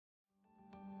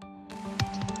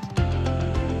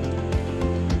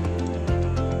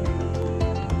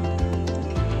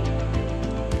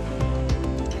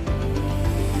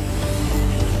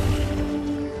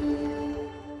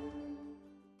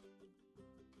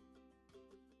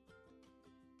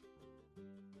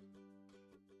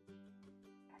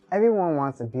Everyone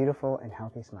wants a beautiful and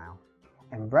healthy smile,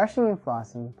 and brushing and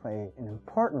flossing play an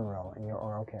important role in your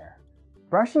oral care.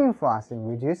 Brushing and flossing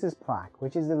reduces plaque,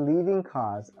 which is the leading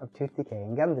cause of tooth decay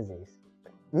and gum disease.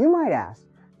 You might ask,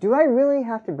 do I really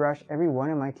have to brush every one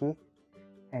of my teeth?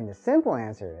 And the simple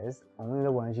answer is, only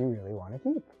the ones you really want to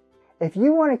keep. If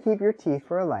you want to keep your teeth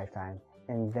for a lifetime,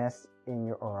 invest in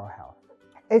your oral health.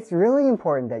 It's really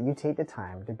important that you take the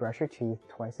time to brush your teeth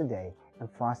twice a day and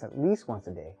floss at least once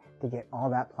a day to get all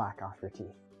that plaque off your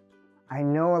teeth. I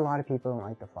know a lot of people don't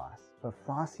like to floss, but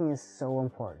flossing is so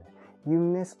important. You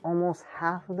miss almost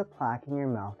half of the plaque in your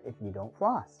mouth if you don't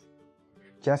floss.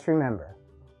 Just remember,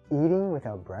 eating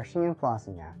without brushing and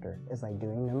flossing after is like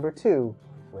doing number 2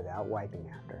 without wiping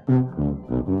after.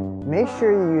 Make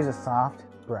sure you use a soft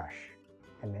brush,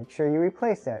 and make sure you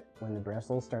replace it when the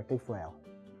bristles start to flail.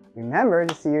 Remember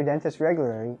to see your dentist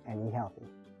regularly and eat healthy.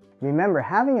 Remember,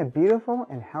 having a beautiful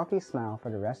and healthy smile for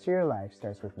the rest of your life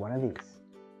starts with one of these.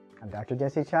 I'm Dr.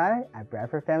 Jesse Chai at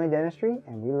Bradford Family Dentistry,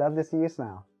 and we love to see you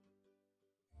smile.